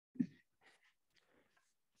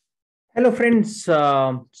Hello, friends.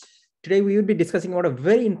 Today we will be discussing about a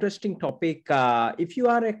very interesting topic. If you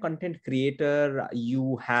are a content creator,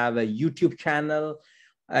 you have a YouTube channel,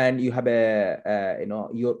 and you have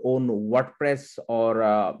your own WordPress,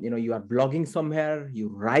 or you are blogging somewhere, you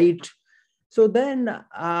write. So then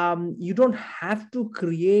you don't have to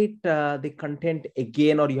create the content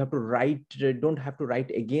again, or you have to write. Don't have to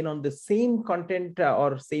write again on the same content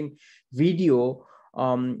or same video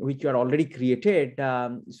which you are already created.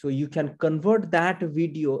 So you can convert that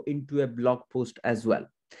video into a blog post as well.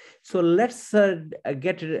 So let's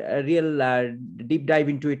get a real deep dive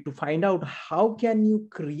into it to find out how can you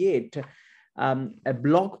create a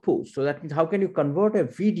blog post. So that means how can you convert a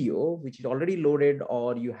video which is already loaded,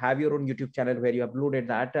 or you have your own YouTube channel where you uploaded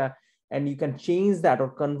that, and you can change that or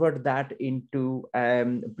convert that into a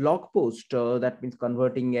blog post. That means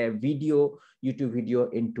converting a YouTube video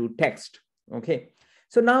into text. Okay.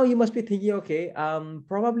 So now you must be thinking, okay,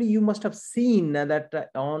 probably you must have seen that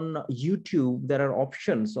on YouTube, there are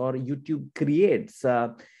options, or YouTube creates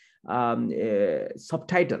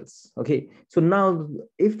subtitles. Okay. So now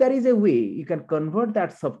if there is a way you can convert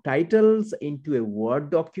that subtitles into a Word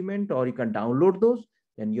document, or you can download those,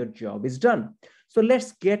 then your job is done. So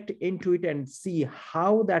let's get into it and see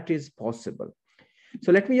how that is possible.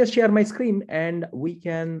 So let me just share my screen and we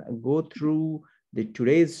can go through the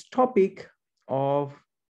today's topic of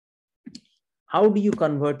how do you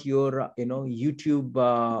convert your YouTube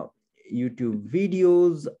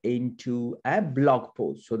videos into a blog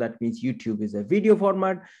post. So that means YouTube is a video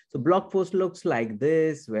format. So blog post looks like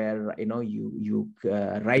this, where you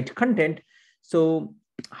write content. So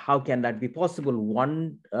how can that be possible?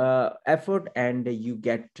 One effort, and you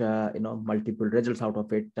get multiple results out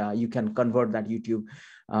of it. You can convert that YouTube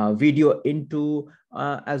video into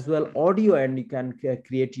as well audio, and you can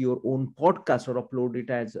create your own podcast or upload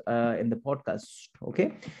it as in the podcast.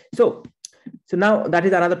 Okay, so now that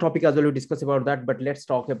is another topic as well. We discuss about that, but let's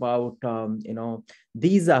talk about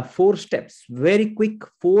these are 4 steps, very quick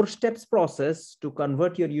 4 steps process to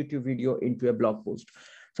convert your YouTube video into a blog post.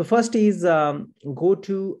 So first is go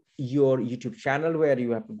to your YouTube channel, where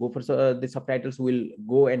you have to go for the subtitles. We'll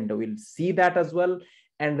go and we'll see that as well.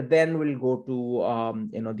 And then we'll go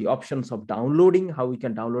to the options of downloading, how we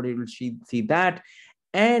can download it. We'll see that.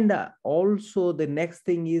 And also the next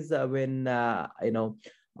thing is when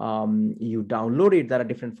you download it, there are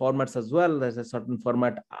different formats as well. There's a certain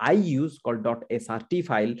format I use called .srt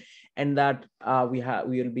file, and that we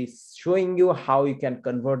will be showing you how you can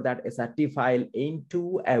convert that srt file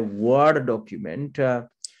into a Word document.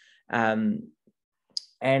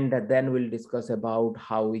 And then we'll discuss about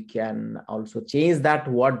how we can also change that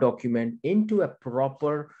Word document into a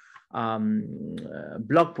proper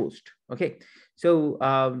blog post. Okay, so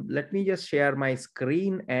let me just share my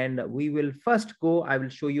screen, and we will first go. I will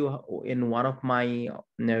show you in one of my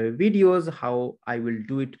videos how I will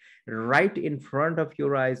do it right in front of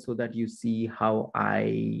your eyes, so that you see how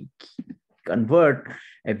I convert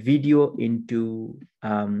a video into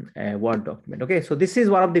a Word document. Okay, so this is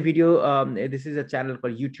one of the video. This is a channel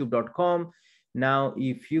called youtube.com. Now,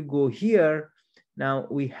 if you go here, now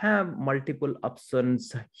we have multiple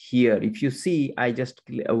options here. If you see, I just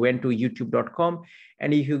went to youtube.com,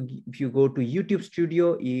 and if you go to YouTube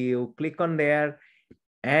Studio, you click on there.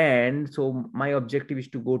 And so my objective is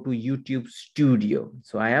to go to YouTube Studio.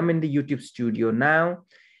 So I am in the YouTube Studio now.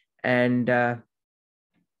 And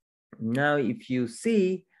now if you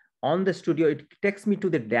see on the studio, it takes me to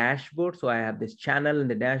the dashboard. So I have this channel in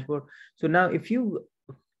the dashboard. So now if you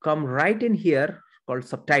come right in here called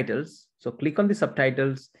subtitles, so click on the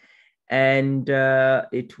subtitles, and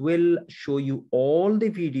it will show you all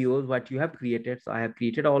the videos what you have created. So I have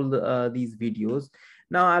created all these videos.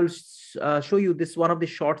 Now I'll show you this one of the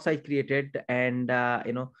shorts I created, and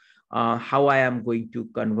how I am going to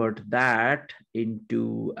convert that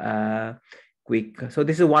into quick. So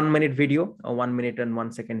this is a 1 minute video, a 1 minute and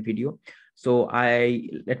 1 second video. So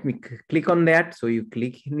let me click on that. So you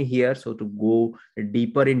click in here. So to go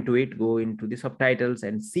deeper into it, go into the subtitles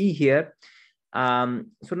and see here.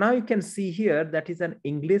 So now you can see here that is an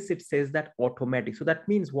English. It says that automatic. So that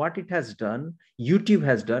means what it has done, YouTube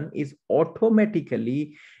has done, is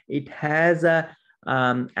automatically it has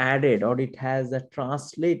added, or it has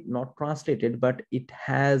not translated, but it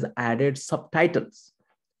has added subtitles.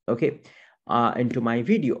 Okay. Into my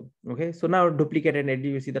video. Okay, so now duplicate and edit,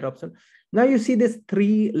 you see that option. Now you see this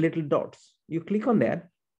 3 little dots. You click on that.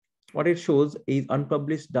 What it shows is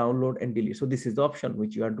unpublished, download, and delete. So this is the option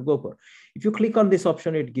which you have to go for. If you click on this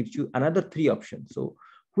option, it gives you another 3 options. So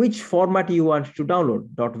which format you want to download,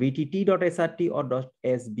 .vtt, .srt, or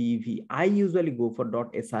 .sbv. I usually go for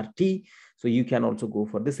 .srt, so you can also go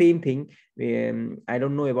for the same thing. I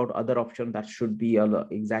don't know about other options that should be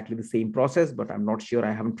exactly the same process, but I'm not sure.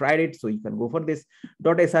 I haven't tried it, so you can go for this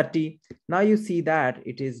 .srt. Now you see that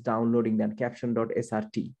it is downloading that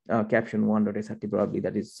caption.srt, caption1.srt, probably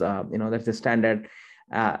that is, that's the standard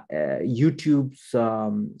YouTube's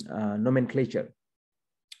nomenclature.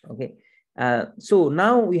 Okay. So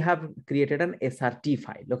now we have created an SRT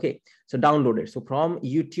file. Okay, so downloaded. So from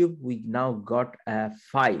YouTube, we now got a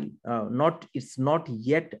file. It's not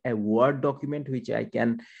yet a Word document, which I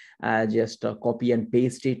can just copy and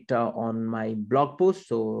paste it on my blog post.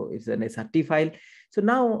 So it's an SRT file. So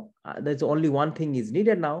now there's only one thing is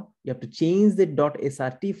needed now. You have to change the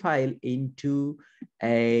 .srt file into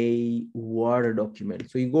a Word document.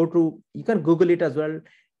 So you can Google it as well.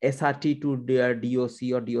 SRT to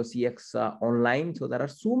DOC or DOCX online. So there are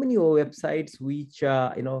so many websites which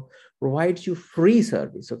provides you free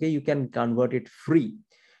service. Okay, you can convert it free.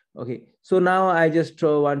 Okay, so now I just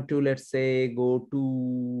want to, let's say, go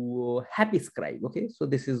to Happy Scribe. Okay, so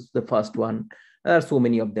this is the first one. There are so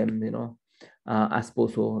many of them, I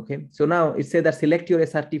suppose so. Okay, so now it says that select your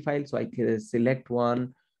SRT file. So I can select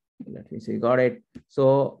one. Let me see, got it.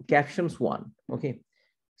 So captions one. Okay,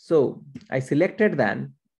 so I selected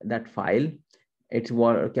that file. It's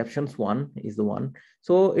captions one is the one.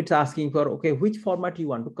 So it's asking for, okay, which format you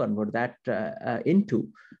want to convert that into.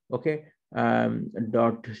 Okay,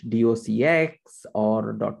 .docx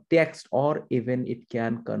or .text, or even it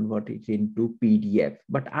can convert it into PDF.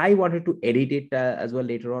 But I wanted to edit it as well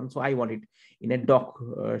later on. So I want it in a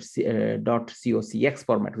 .cocx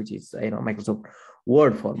format, which is Microsoft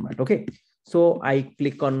Word format. Okay, so I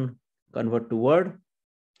click on convert to Word.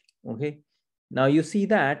 Okay, now you see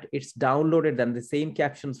that it's downloaded, and the same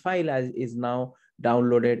captions file is now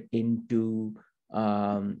downloaded into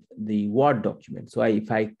the Word document. So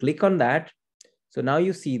if I click on that, so now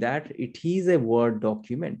you see that it is a Word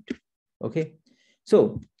document. Okay,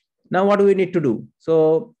 so now what do we need to do?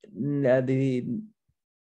 So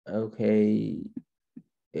okay.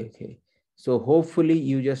 So hopefully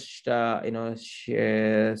you just saw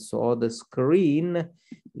the screen.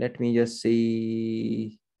 Let me just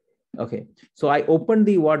see. Okay, so I opened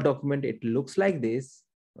the Word document. It looks like this.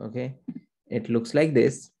 Okay, it looks like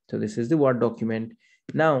this. So this is the Word document.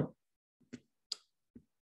 Now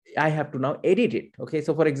I have to now edit it. Okay,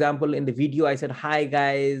 so for example, in the video I said, hi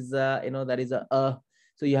guys, that is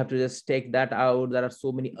so you have to just take that out. There are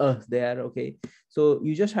so many there. Okay, so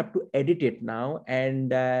you just have to edit it now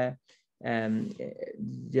and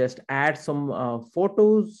just add some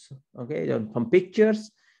photos, okay, some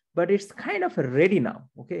pictures, but it's kind of ready now.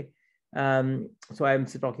 Okay, so I'm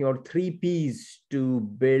talking about 3 P's to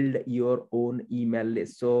build your own email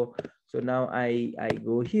list. So now I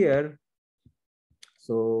go here.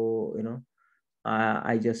 So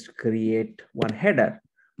I just create one header.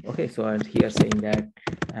 Okay, so I'm here saying that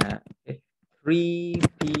 3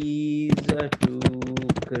 P's to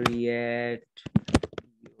create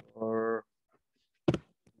your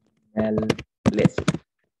email list.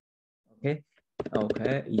 Okay,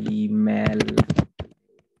 email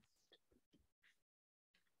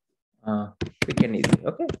quick and easy.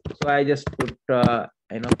 Okay, so I just put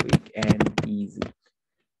quick and easy.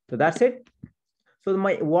 So that's it. So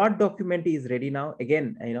my Word document is ready now.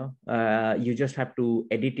 Again, you just have to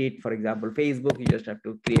edit it. For example, Facebook, you just have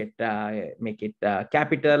to create, make it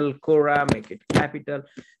capital. Quora, make it capital.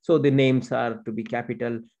 So the names are to be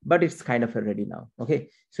capital, but it's kind of ready now. Okay,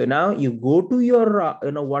 so now you go to your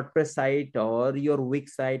WordPress site or your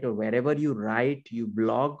Wix site or wherever you write, you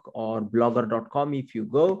blog or blogger.com. If you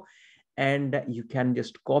go, and you can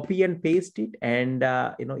just copy and paste it, and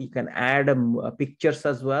you can add pictures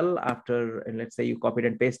as well after, let's say you copied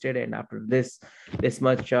and pasted, and after this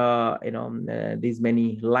much these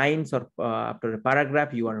many lines, or after a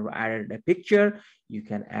paragraph you want to add a picture, you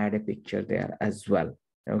can add a picture there as well.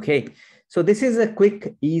 Okay, so this is a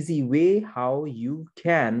quick, easy way how you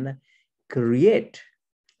can create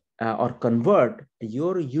or convert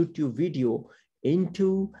your YouTube video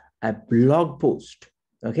into a blog post.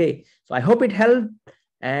 Okay, so I hope it helped,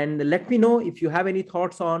 and let me know if you have any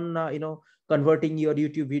thoughts on converting your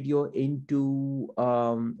YouTube video into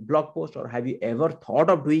blog post, or have you ever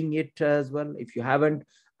thought of doing it as well? If you haven't,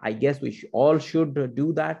 I guess we all should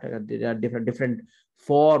do that. There are different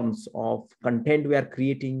forms of content we are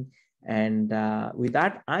creating. And with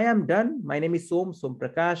that, I am done. My name is Som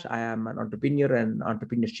Prakash. I am an entrepreneur and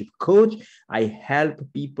entrepreneurship coach. I help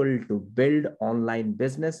people to build online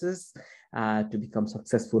businesses, to become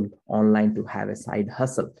successful online, to have a side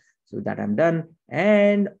hustle. So that I'm done,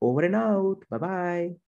 and over and out. Bye-bye.